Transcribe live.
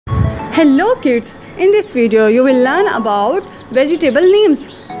Hello kids, in this video you will learn about vegetable names.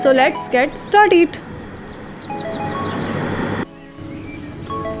 So let's get started.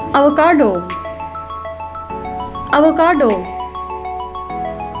 Avocado, avocado.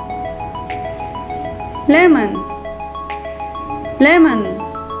 Lemon, lemon.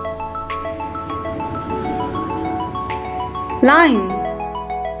 Lime,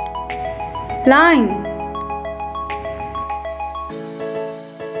 lime.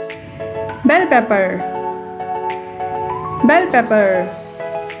 Bell pepper, bell pepper.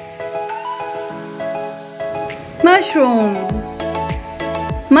 Mushroom,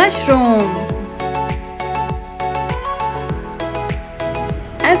 mushroom.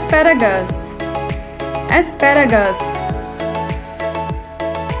 Asparagus, asparagus.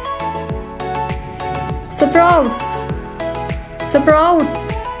 Sprouts,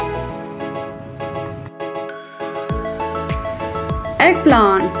 sprouts.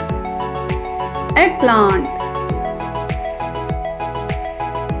 Eggplant, eggplant.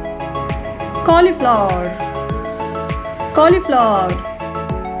 Cauliflower, cauliflower.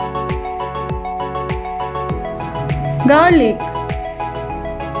 Garlic,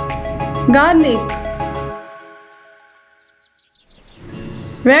 garlic.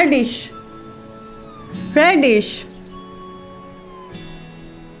 Reddish, reddish.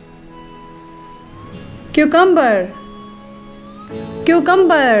 Cucumber,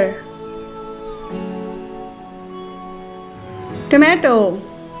 cucumber. Tomato,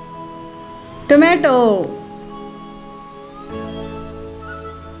 tomato.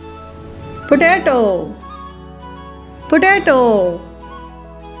 Potato, potato.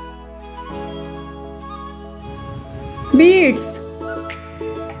 Beets,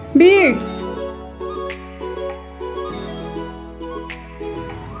 beets.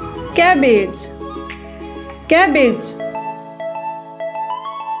 Cabbage, cabbage.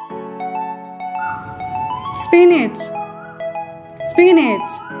 Spinach,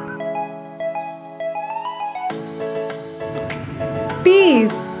 spinach.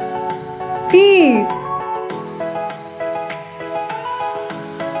 Peas, peas.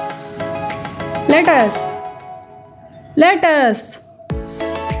 Lettuce, lettuce.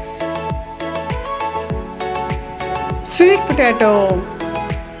 Sweet potato,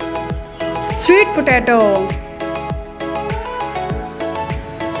 sweet potato.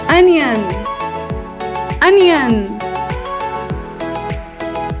 Onion, onion.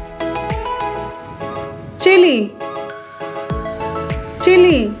 Chili,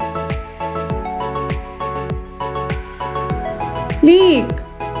 chili. Leek,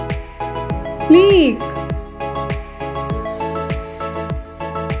 leek.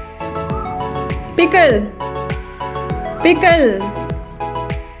 Pickle, pickle.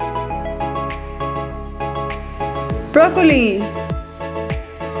 Broccoli,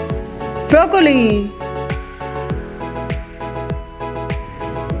 broccoli.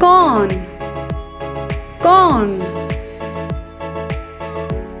 Corn, corn.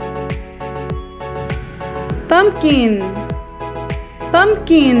 Pumpkin,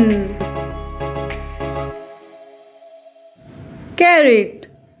 pumpkin. Carrot,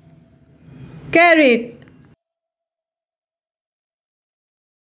 carrot.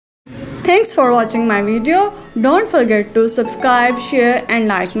 Thanks for watching my video. Don't forget to subscribe, share and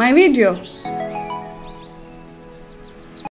like my video.